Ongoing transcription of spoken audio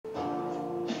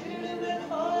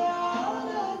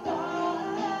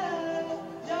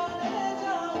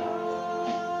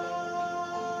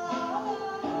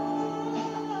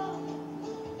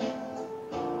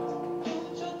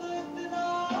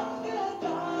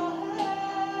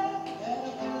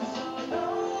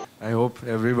I hope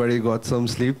everybody got some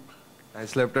sleep. I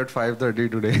slept at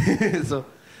 5:30 today, so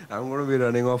I'm going to be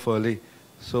running off early.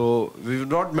 So we've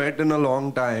not met in a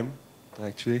long time,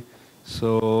 actually.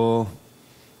 So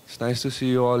it's nice to see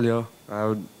you all here. I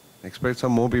would expect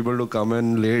some more people to come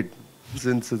in late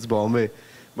since it's Bombay.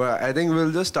 But I think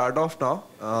we'll just start off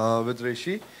now with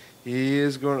Rishi.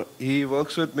 He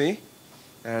works with me,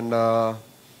 and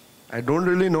I don't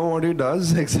really know what he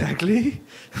does exactly,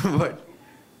 but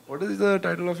what is the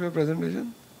title of your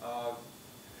presentation?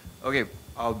 Okay,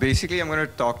 basically I'm going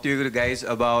to talk to you guys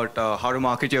about how to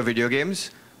market your video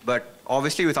games, but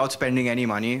obviously without spending any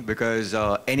money, because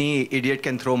any idiot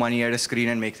can throw money at a screen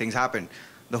and make things happen.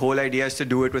 The whole idea is to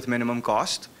do it with minimum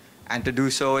cost, and to do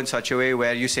so in such a way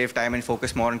where you save time and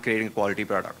focus more on creating a quality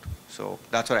product. So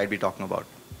that's what I'd be talking about.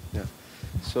 Yeah.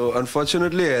 So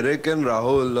unfortunately, Eric and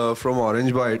Rahul from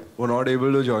Orange Byte were not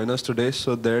able to join us today,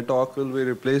 so their talk will be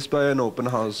replaced by an open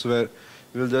house where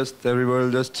everybody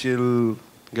will just chill,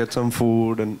 get some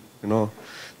food, and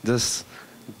just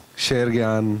share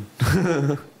gyan.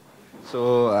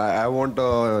 So I won't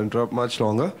interrupt much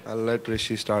longer. I'll let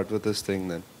Rishi start with this thing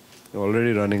then. You're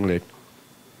already running late.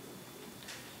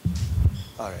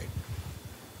 All right.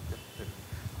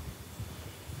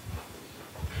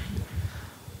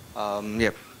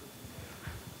 Yep.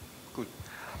 Cool.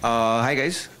 Hi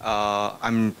guys.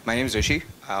 My name is Rishi.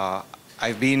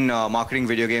 I've been marketing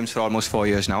video games for almost 4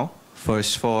 years now.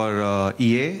 First for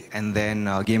EA, and then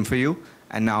Game for You,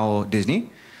 and now Disney.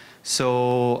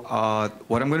 So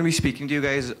what I'm going to be speaking to you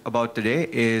guys about today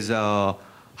is how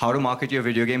to market your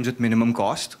video games with minimum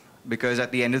cost. Because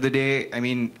at the end of the day, I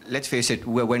mean, let's face it,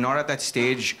 we're not at that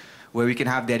stage where we can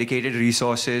have dedicated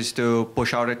resources to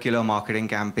push out a killer marketing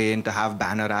campaign, to have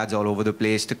banner ads all over the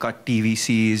place, to cut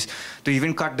TVCs, to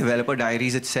even cut developer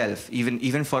diaries itself.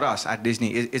 Even for us at Disney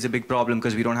is a big problem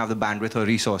because we don't have the bandwidth or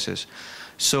resources.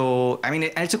 So, I mean,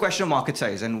 it's a question of market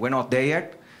size, and we're not there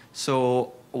yet.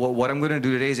 So what I'm going to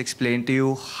do today is explain to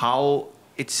you how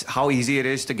easy it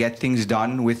is to get things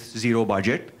done with zero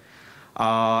budget.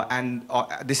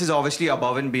 This is obviously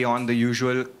above and beyond the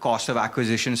usual cost of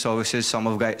acquisition services some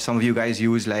of you guys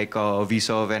use, like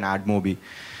vServe and AdMobi.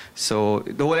 So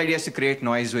the whole idea is to create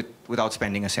noise without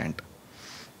spending a cent.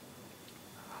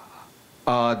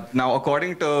 Now,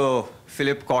 according to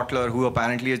Philip Kotler, who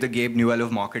apparently is the Gabe Newell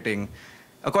of marketing,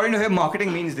 according to him,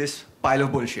 marketing means this pile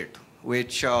of bullshit,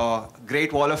 which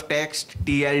great wall of text,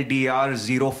 TLDR,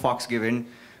 zero fucks given,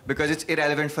 because it's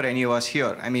irrelevant for any of us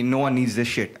here. I mean, no one needs this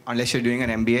shit unless you're doing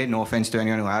an MBA. No offense to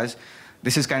anyone who has.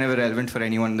 This is kind of irrelevant for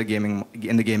anyone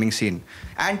in the gaming scene.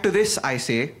 And to this, I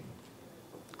say,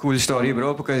 cool story,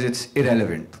 bro, because it's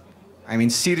irrelevant. I mean,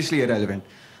 seriously irrelevant.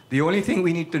 The only thing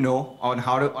we need to know on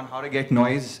how to get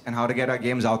noise and how to get our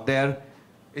games out there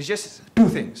is just two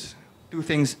things. Two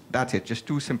things. That's it. Just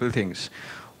two simple things.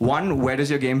 One, where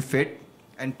does your game fit?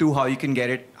 And two, how you can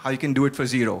do it for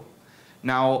zero.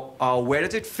 Now, where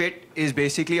does it fit is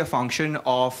basically a function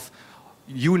of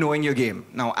you knowing your game.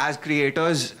 Now, as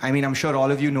creators, I mean, I'm sure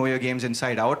all of you know your games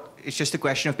inside out. It's just a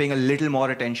question of paying a little more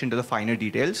attention to the finer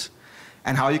details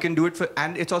and how you can do it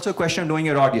and it's also a question of knowing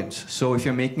your audience. So if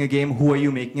you're making a game, who are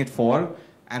you making it for?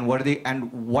 And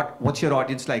what's your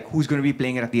audience like? Who's going to be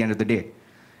playing it at the end of the day?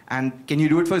 And can you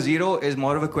do it for zero is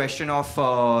more of a question of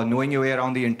knowing your way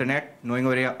around the internet, knowing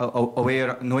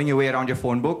your way around your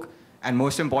phone book, and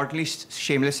most importantly,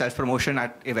 shameless self-promotion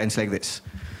at events like this.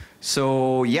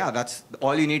 So yeah, that's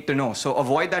all you need to know. So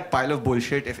avoid that pile of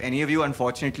bullshit. If any of you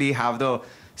unfortunately have the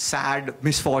sad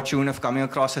misfortune of coming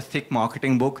across a thick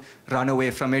marketing book, run away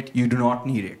from it. You do not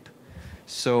need it.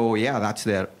 So yeah, that's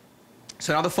there.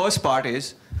 So now the first part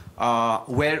is,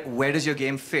 where does your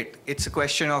game fit? It's a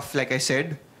question of, like I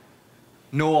said,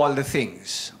 know all the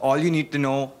things. All you need to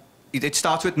know, it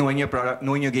starts with knowing your product,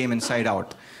 knowing your game inside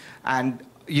out. And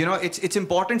it's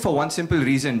important for one simple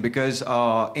reason, because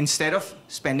instead of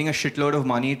spending a shitload of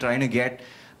money trying to get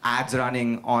ads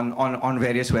running on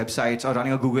various websites, or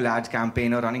running a Google Ads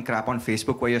campaign, or running crap on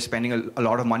Facebook where you're spending a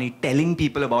lot of money telling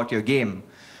people about your game,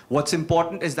 what's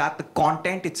important is that the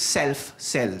content itself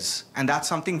sells. And that's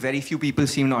something very few people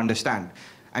seem to understand.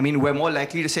 I mean, we're more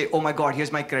likely to say, oh my God,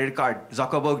 here's my credit card.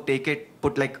 Zuckerberg, take it,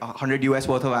 put like 100 US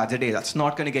worth of ads a day. That's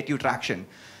not going to get you traction.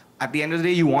 At the end of the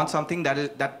day, you want something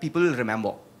that people will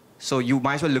remember. So you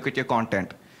might as well look at your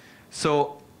content.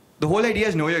 So the whole idea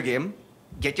is know your game,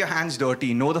 get your hands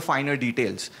dirty, know the finer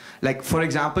details. Like, for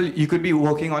example, you could be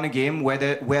working on a game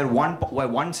where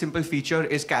one simple feature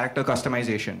is character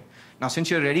customization. Now, since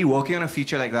you're already working on a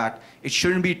feature like that, it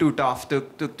shouldn't be too tough to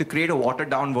create a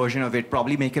watered-down version of it,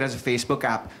 probably make it as a Facebook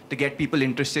app to get people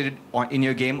interested in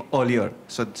your game earlier.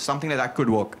 So something like that could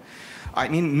work. I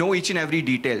mean, know each and every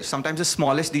detail. Sometimes the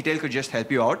smallest detail could just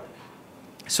help you out.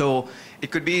 So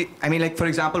it could be, I mean, like for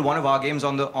example, one of our games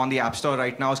on the App Store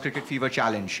right now is Cricket Fever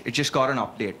Challenge. It just got an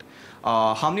update.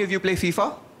 How many of you play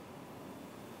FIFA?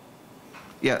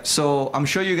 Yeah, so I'm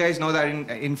sure you guys know that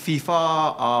in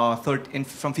FIFA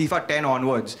from FIFA 10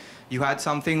 onwards, you had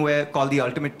something called the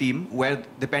Ultimate Team, where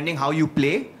depending how you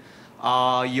play,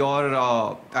 your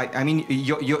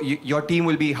team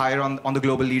will be higher on the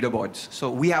global leaderboards. So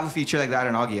we have a feature like that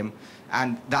in our game,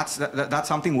 and that's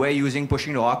something we're using,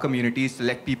 pushing to our communities to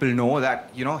let people know that,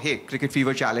 you know, hey, Cricket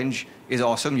Fever Challenge is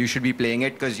awesome. You should be playing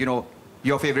it because, you know,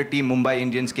 your favorite team, Mumbai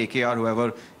Indians, KKR,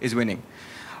 whoever is winning.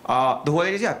 The whole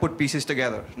idea is, yeah, put pieces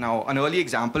together. Now, an early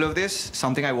example of this,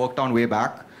 something I worked on way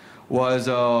back, was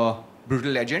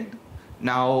Brutal Legend.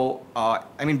 Now,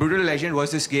 I mean, Brutal Legend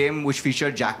was this game which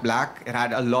featured Jack Black. It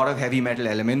had a lot of heavy metal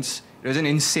elements. It was an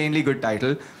insanely good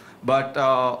title, but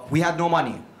we had no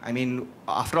money. I mean,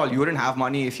 after all, you wouldn't have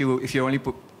money if you're only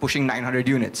pushing 900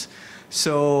 units.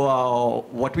 So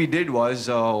what we did was,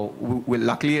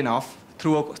 luckily enough,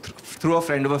 through a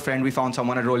friend of a friend, we found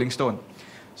someone at Rolling Stone.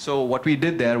 So what we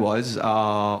did there was,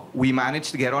 we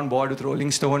managed to get on board with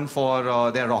Rolling Stone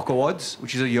for their Rock Awards,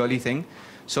 which is a yearly thing.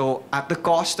 So at the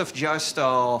cost of just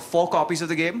 4 copies of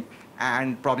the game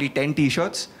and probably 10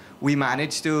 T-shirts, we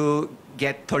managed to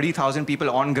get 30,000 people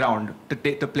on ground to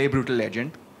play Brutal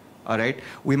Legend. All right.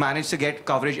 We managed to get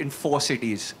coverage in 4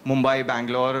 cities: Mumbai,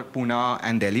 Bangalore, Pune,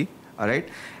 and Delhi. All right.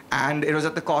 And it was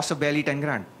at the cost of barely 10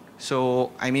 grand.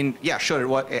 So, I mean, yeah, sure.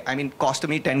 Cost to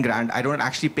me 10 grand. I don't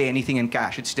actually pay anything in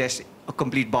cash. It's just a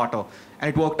complete barter. And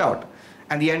it worked out.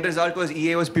 And the end result was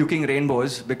EA was puking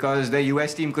rainbows because their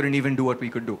US team couldn't even do what we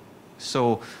could do.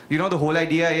 So, you know, the whole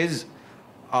idea is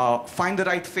find the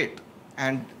right fit.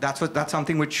 And that's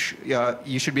something which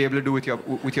you should be able to do with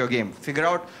your game. Figure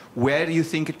out where you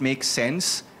think it makes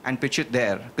sense and pitch it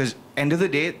there. Because end of the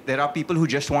day, there are people who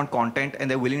just want content and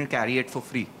they're willing to carry it for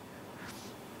free.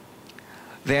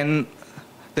 Then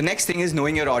the next thing is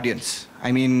knowing your audience.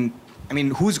 I mean,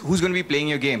 who's going to be playing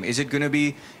your game? Is it going to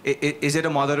be, is it a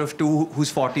mother of 2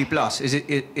 who's 40 plus? Is it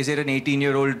an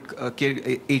 18-year-old kid,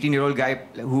 18-year-old guy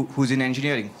who's in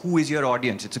engineering? Who is your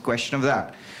audience? It's a question of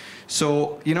that.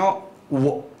 So, you know,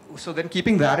 so then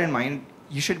keeping that in mind,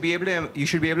 you should be able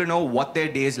to know what their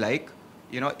day is like.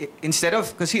 You know, instead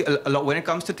of, because see, when it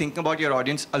comes to thinking about your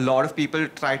audience, a lot of people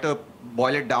try to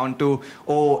boil it down to,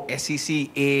 oh,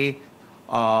 SECA,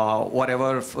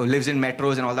 whatever, lives in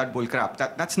metros and all that bullcrap.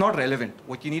 That's not relevant.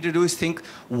 What you need to do is think,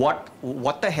 what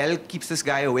the hell keeps this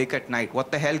guy awake at night?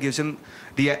 What the hell gives him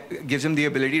the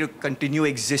ability to continue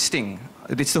existing?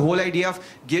 It's the whole idea of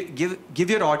give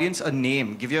your audience a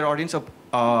name, give your audience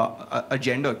a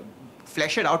gender,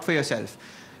 flesh it out for yourself.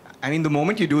 I mean, the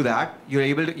moment you do that,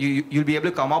 you'll be able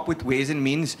to come up with ways and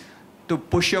means to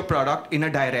push your product in a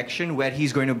direction where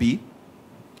he's going to be,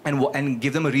 and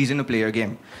give them a reason to play your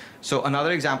game. So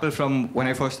another example from when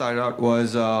I first started out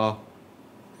was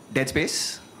Dead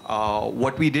Space.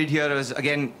 What we did here is,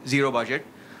 again, zero budget.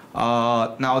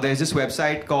 Now there's this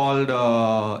website called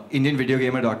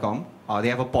IndianVideogamer.com. They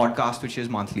have a podcast which is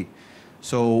monthly.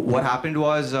 So what happened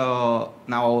was,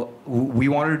 now we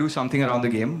wanted to do something around the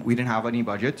game. We didn't have any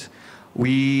budgets.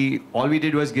 All we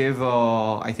did was give,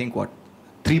 I think,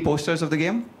 3 posters of the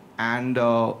game and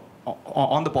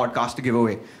on the podcast to give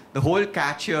away. The whole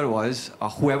catch here was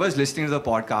whoever's listening to the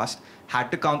podcast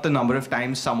had to count the number of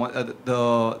times someone,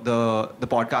 the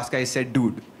podcast guy said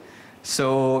 "dude."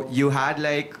 So you had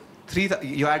like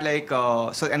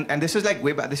and this was like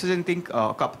way back. This was, I think,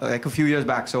 like a few years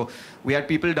back. So we had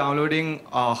people downloading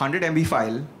a 100 MB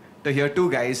file to hear 2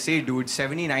 guys say "dude"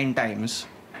 79 times,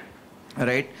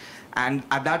 right? And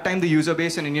at that time, the user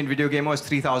base in Indian Video Gamer was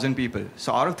 3,000 people.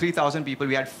 So out of 3,000 people,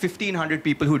 we had 1,500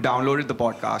 people who downloaded the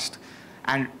podcast.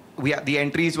 And the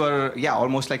entries were,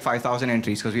 almost like 5,000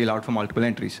 entries because we allowed for multiple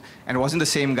entries. And it wasn't the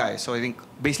same guy. So I think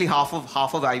basically half of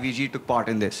IVG took part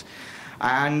in this.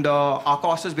 And our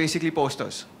cost was basically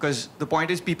posters. Because the point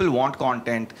is, people want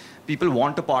content. People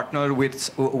want to partner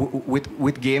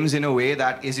with games in a way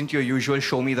that isn't your usual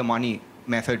show me the money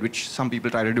method, which some people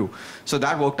try to do. So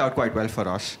that worked out quite well for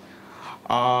us.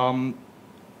 The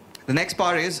next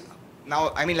part is,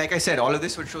 now, I mean, like I said, all of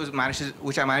this which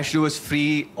I managed to do was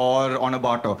free or on a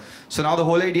barter. So now the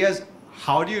whole idea is,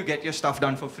 how do you get your stuff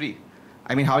done for free?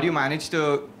 I mean, how do you manage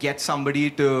to get somebody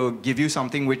to give you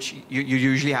something which you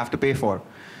usually have to pay for?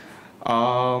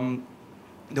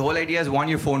 The whole idea is, one,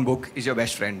 your phone book is your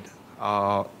best friend.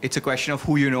 It's a question of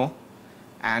who you know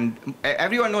And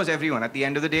everyone knows everyone. At the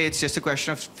end of the day, it's just a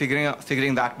question of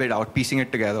figuring that bit out, piecing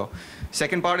it together.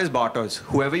 Second part is barters.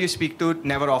 Whoever you speak to,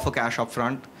 never offer cash up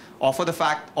front.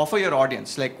 Offer your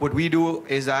audience. Like what we do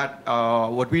is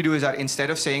that instead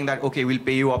of saying that, okay, we'll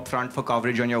pay you up front for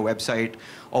coverage on your website,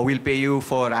 or we'll pay you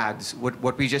for ads,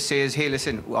 what we just say is, hey,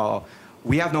 listen,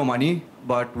 we have no money,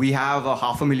 but we have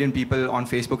 500,000 people on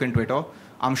Facebook and Twitter.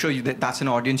 I'm sure that's an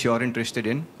audience you're interested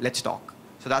in. Let's talk.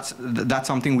 So that's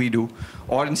something we do.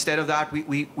 Or instead of that,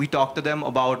 we talk to them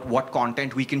about what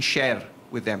content we can share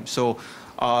with them. So,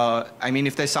 I mean,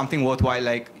 if there's something worthwhile,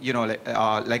 like, you know,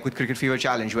 like with Cricket Fever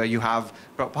Challenge, where you have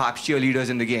perhaps cheerleaders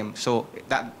in the game. So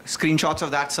that screenshots of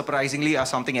that, surprisingly, are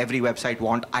something every website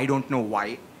want. I don't know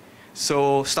why.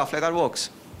 So stuff like that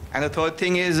works. And the third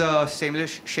thing is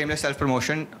shameless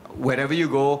self-promotion. Wherever you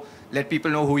go, let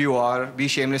people know who you are. Be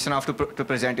shameless enough to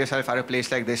present yourself at a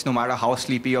place like this, no matter how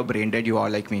sleepy or brain dead you are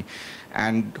like me.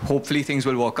 And hopefully things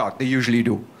will work out. They usually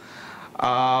do.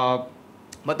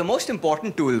 But the most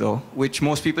important tool, though, which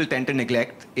most people tend to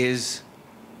neglect, is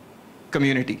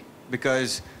community.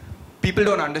 Because people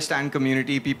don't understand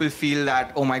community. People feel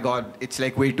that, oh my God, it's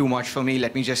like way too much for me.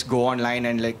 Let me just go online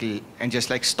and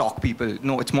just stalk people.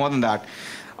 No, it's more than that.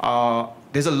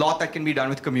 There's a lot that can be done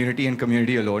with community and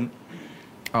community alone.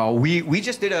 We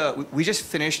just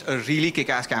finished a really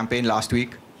kick-ass campaign last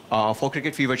week for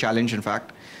Cricket Fever Challenge, in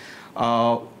fact,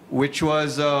 which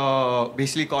was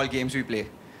basically called Games We Play.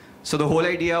 So the whole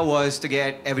idea was to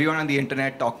get everyone on the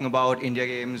internet talking about India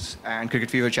Games and Cricket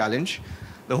Fever Challenge.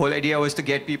 The whole idea was to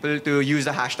get people to use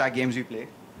the hashtag Games We Play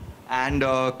and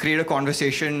create a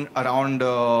conversation around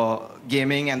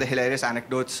gaming and the hilarious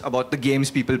anecdotes about the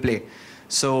games people play.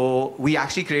 So we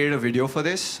actually created a video for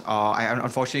this. I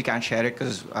unfortunately can't share it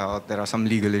because there are some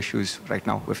legal issues right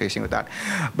now we're facing with that.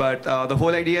 But the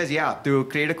whole idea is, yeah, to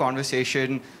create a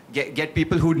conversation, get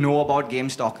people who know about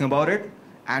games talking about it,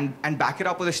 and back it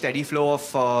up with a steady flow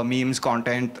of memes,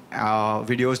 content,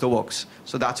 videos, the works.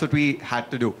 So that's what we had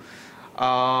to do.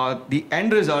 The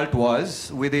end result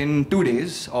was, within 2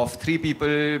 days of 3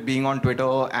 people being on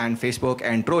Twitter and Facebook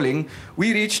and trolling,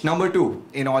 we reached #2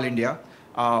 in all India.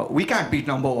 We can't beat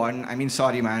 #1. I mean,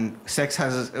 sorry, man. Sex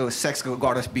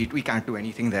got us beat. We can't do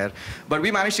anything there. But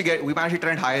we managed to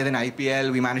trend higher than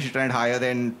IPL. We managed to trend higher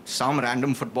than some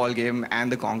random football game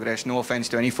and the Congress. No offense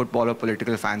to any football or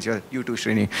political fans here. You too,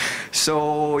 Srini.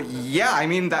 So yeah, I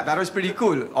mean that was pretty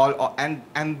cool.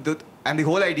 And the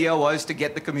whole idea was to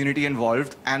get the community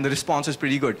involved, and the response was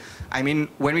pretty good. I mean,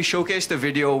 when we showcased the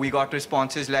video, we got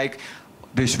responses like,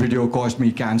 "This video caused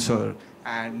me cancer."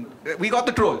 And we got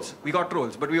the trolls. We got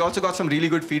trolls, but we also got some really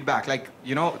good feedback. Like,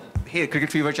 you know, hey,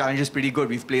 Cricket Fever Challenge is pretty good.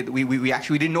 We've played. We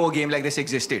actually didn't know a game like this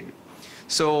existed.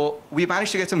 So we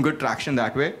managed to get some good traction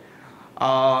that way.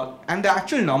 And the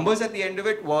actual numbers at the end of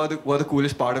it were the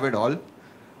coolest part of it all.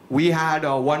 We had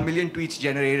 1 million tweets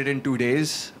generated in 2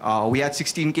 days. We had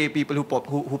 16K people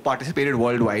who participated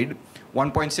worldwide.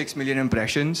 1.6 million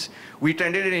impressions. We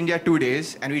trended in India 2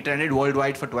 days, and we trended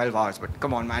worldwide for 12 hours. But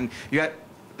come on, man.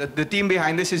 The team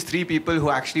behind this is 3 people who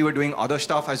actually were doing other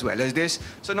stuff as well as this,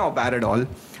 so not bad at all.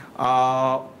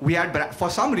 We had, for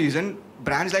some reason,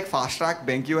 brands like Fast Track,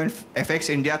 BenQ, and FX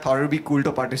India thought it would be cool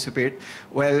to participate.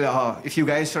 Well, if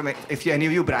any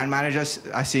of you brand managers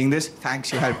are seeing this,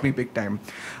 thanks, you helped me big time.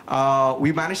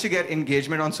 We managed to get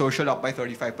engagement on social up by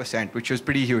 35%, which was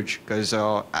pretty huge, because,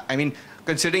 I mean,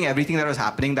 considering everything that was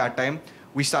happening that time,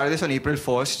 we started this on April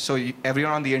 1st, so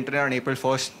everyone on the internet on April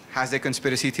 1st has their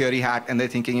conspiracy theory hat, and they're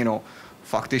thinking, you know,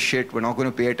 fuck this shit, we're not going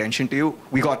to pay attention to you.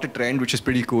 We got the trend, which is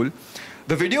pretty cool.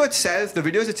 The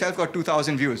videos itself got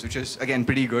 2,000 views, which is, again,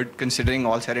 pretty good, considering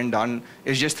all said and done.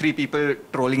 It's just 3 people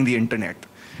trolling the internet.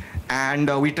 And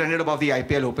we trended above the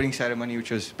IPL opening ceremony,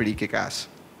 which was pretty kick-ass.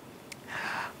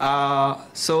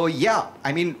 So yeah,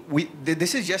 I mean,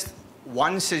 this is just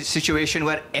one situation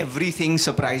where everything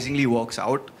surprisingly works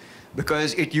out,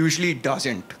 because it usually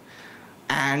doesn't.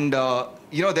 And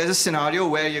you know, there's a scenario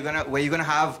where you're gonna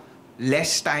have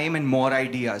less time and more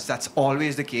ideas. That's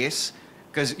always the case,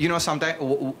 because you know, sometimes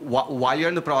while you're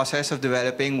in the process of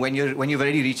developing, when you've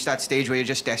already reached that stage where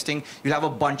you're just testing, you'll have a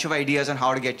bunch of ideas on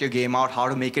how to get your game out, how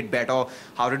to make it better,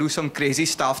 how to do some crazy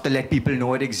stuff to let people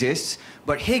know it exists.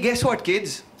 But hey, guess what,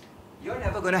 kids? You're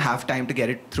never gonna have time to get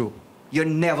it through. You're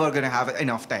never going to have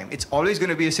enough time. It's always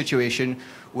going to be a situation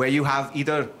where you have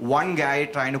either one guy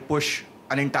trying to push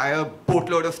an entire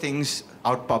boatload of things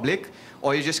out public,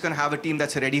 or you're just going to have a team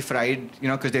that's already fried, you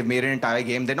know, because they've made an entire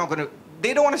game. They don't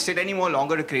want to sit any more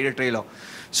longer to create a trailer.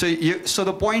 So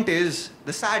the point is,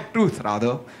 the sad truth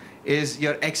rather, is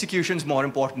your execution's more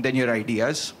important than your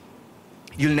ideas.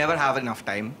 you'll never have enough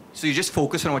time. So you just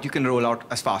focus on what you can roll out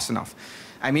as fast enough.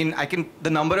 I mean, the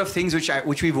number of things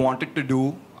which we've wanted to do,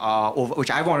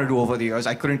 which I wanted to do over the years,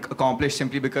 I couldn't accomplish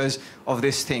simply because of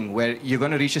this thing where you're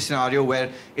going to reach a scenario where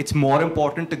it's more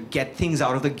important to get things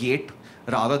out of the gate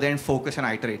rather than focus and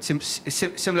iterate.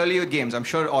 Similarly with games, I'm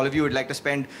sure all of you would like to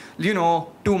spend,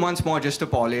 2 months more just to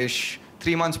polish,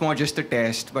 3 months more just to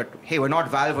test. But hey, we're not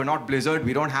Valve, we're not Blizzard,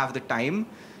 we don't have the time.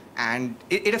 And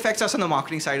it affects us on the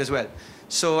marketing side as well.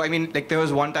 So, I mean, like there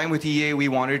was one time with EA, we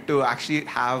wanted to actually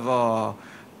have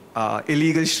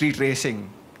illegal street racing,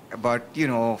 but,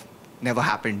 never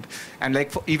happened. And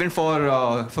like even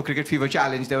for Cricket Fever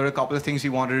Challenge, there were a couple of things we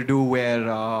wanted to do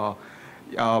where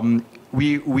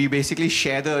we basically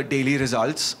share the daily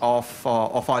results of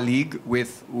our league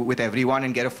with everyone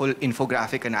and get a full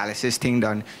infographic analysis thing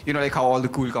done. Like how all the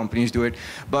cool companies do it.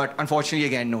 But unfortunately,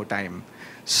 again, no time.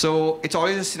 So it's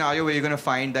always a scenario where you're going to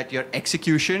find that your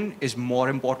execution is more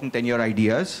important than your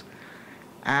ideas.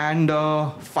 And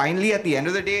finally, at the end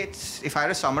of the day, if I had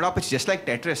to sum it up, it's just like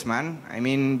Tetris, man. I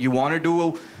mean, you want to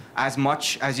do as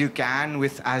much as you can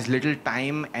with as little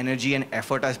time, energy, and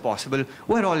effort as possible.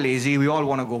 We're all lazy. We all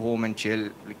want to go home and chill,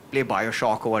 like play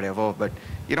Bioshock or whatever. But,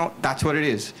 that's what it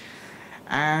is.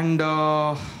 And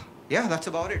yeah, that's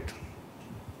about it.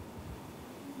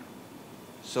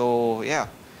 So, yeah.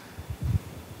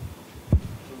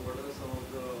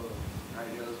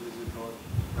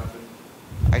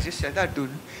 I just said that, dude.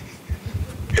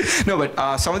 No,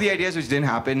 but some of the ideas which didn't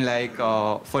happen, like,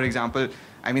 for example,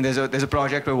 I mean, there's a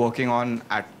project we're working on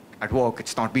at work.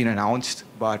 It's not been announced,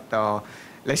 but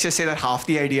let's just say that half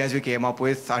the ideas we came up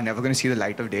with are never going to see the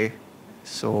light of day.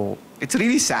 So it's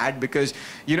really sad because,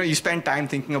 you spend time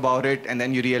thinking about it, and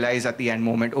then you realize at the end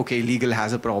moment, okay, legal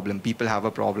has a problem, people have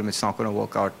a problem, it's not going to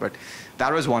work out. But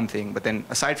that was one thing. But then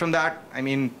aside from that, I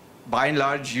mean, by and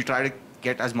large, you try to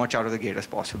get as much out of the gate as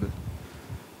possible.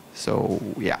 So,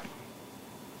 yeah.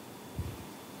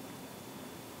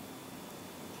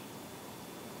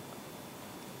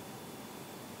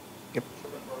 Yep.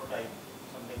 Prototype,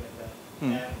 something like that.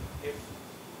 And if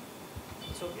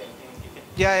it's okay, I think you can.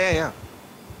 Yeah.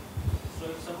 So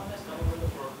if someone has come up with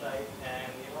a prototype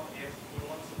and if he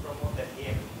wants to promote that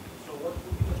game, so what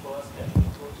would be the first step?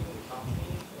 Approaching the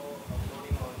company or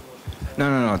uploading on social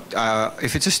media? No.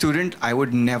 If it's a student, I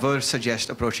would never suggest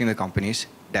approaching the companies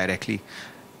directly.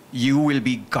 You will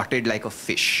be gutted like a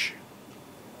fish.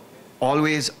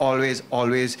 Always, always,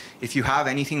 always, if you have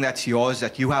anything that's yours,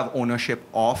 that you have ownership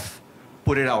of,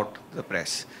 put it out to the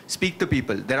press. Speak to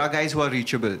people. There are guys who are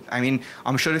reachable. I mean,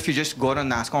 I'm sure if you just go on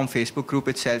NASCOM Facebook group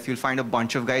itself, you'll find a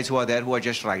bunch of guys who are there who are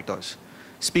just writers.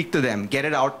 Speak to them. Get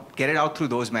it out through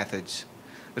those methods.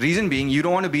 Reason being, you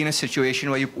don't want to be in a situation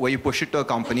where you push it to a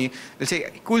company. They'll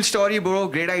say, cool story, bro,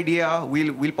 great idea,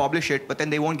 we'll publish it, but then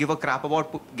they won't give a crap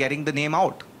about getting the name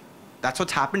out. That's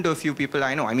what's happened to a few people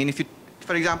I know. I mean, if you,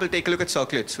 for example, take a look at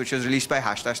Circlets, which was released by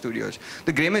Hashtag Studios.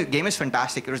 The game is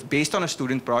fantastic. It was based on a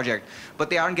student project,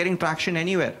 but they aren't getting traction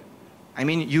anywhere. I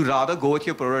mean, you rather go with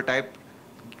your prototype,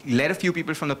 let a few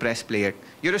people from the press play it.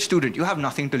 You're a student. You have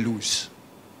nothing to lose.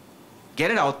 Get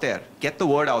it out there. Get the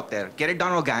word out there. Get it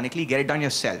done organically. Get it done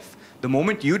yourself. The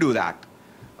moment you do that,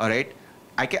 all right,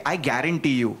 I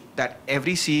guarantee you that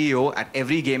every CEO at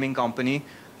every gaming company,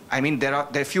 I mean,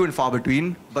 they're few and far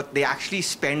between, but they actually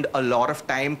spend a lot of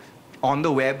time on the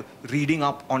web reading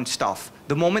up on stuff.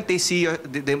 The moment they see a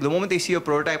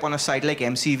prototype on a site like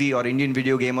MCV or Indian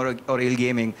Video Game or Ale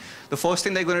Gaming, the first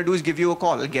thing they're going to do is give you a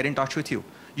call, get in touch with you.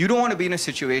 You don't want to be in a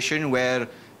situation where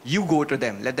you go to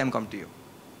them, let them come to you.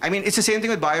 I mean, it's the same thing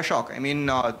with Bioshock. I mean,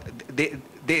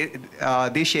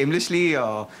 they shamelessly,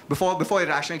 before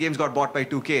Irrational Games got bought by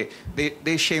 2K,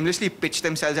 they shamelessly pitched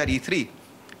themselves at E3.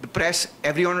 The press,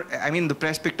 the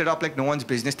press picked it up like no one's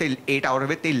business. They ate out of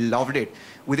it. They loved it.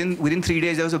 Within 3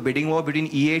 days, there was a bidding war between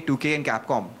EA, 2K, and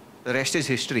Capcom. The rest is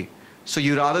history. So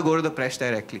you rather go to the press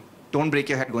directly. Don't break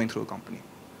your head going through a company.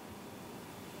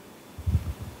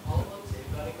 How about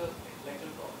safeguarding the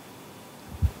intellectual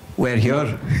property? We're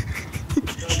here. A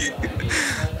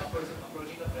person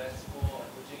approaching the press or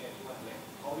approaching anyone, like,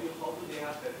 how do they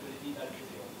have credibility that is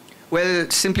yours? Well,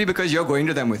 simply because you're going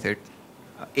to them with it.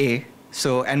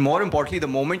 So, and more importantly, the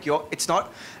moment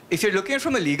if you're looking at it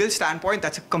from a legal standpoint,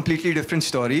 that's a completely different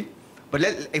story. But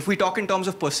if we talk in terms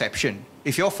of perception,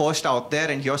 if you're first out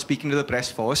there and you're speaking to the press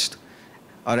first,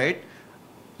 all right,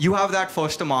 you have that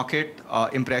first to market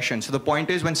impression. So the point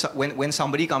is when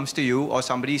somebody comes to you or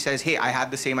somebody says, hey, I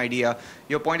had the same idea,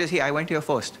 your point is, hey, I went here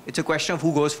first. It's a question of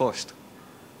who goes first.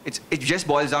 It just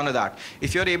boils down to that.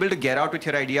 If you're able to get out with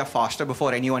your idea faster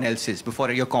before anyone else is,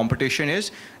 before your competition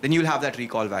is, then you'll have that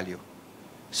recall value.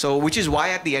 So, which is why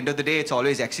at the end of the day, it's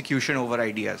always execution over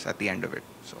ideas at the end of it.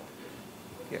 So,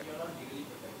 yeah.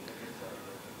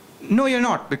 No, you're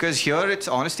not, because here it's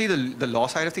honestly the law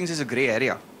side of things is a gray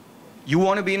area. You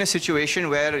want to be in a situation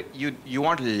where you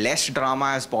want less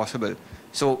drama as possible.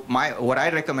 So what I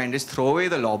recommend is throw away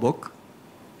the law book,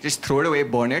 just throw it away,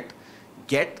 burn it,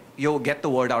 get the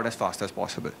word out as fast as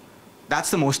possible.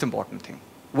 That's the most important thing.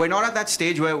 We're not at that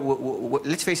stage where,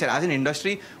 let's face it, as an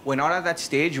industry, we're not at that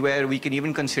stage where we can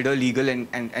even consider legal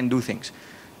and do things.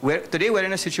 Today we're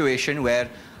in a situation where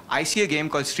I see a game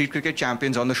called Street Cricket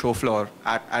Champions on the show floor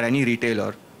at any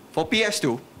retailer for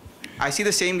PS2. I see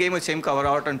the same game with same cover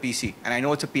art on PC, and I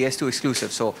know it's a PS2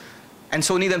 exclusive. So, and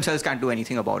Sony themselves can't do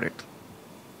anything about it.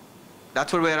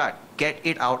 That's where we're at. Get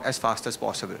it out as fast as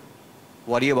possible.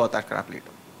 Worry about that crap later.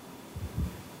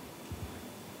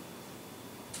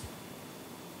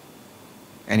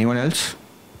 Anyone else?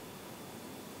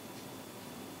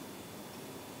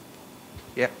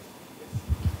 Yeah.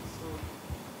 So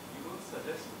you don't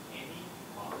suggest any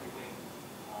marketing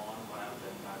on one of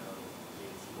them,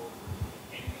 Facebook,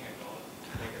 anything at all?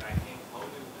 Like writing, how do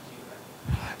you achieve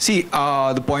that? See,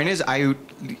 the point is, I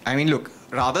mean, look,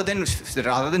 rather than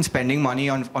spending money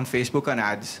on Facebook and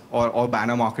ads or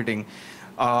banner marketing,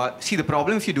 see, the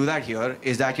problem if you do that here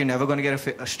is that you're never going to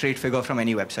get a straight figure from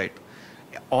any website.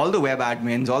 All the web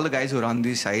admins, all the guys who run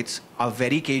these sites are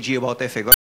very cagey about their figure.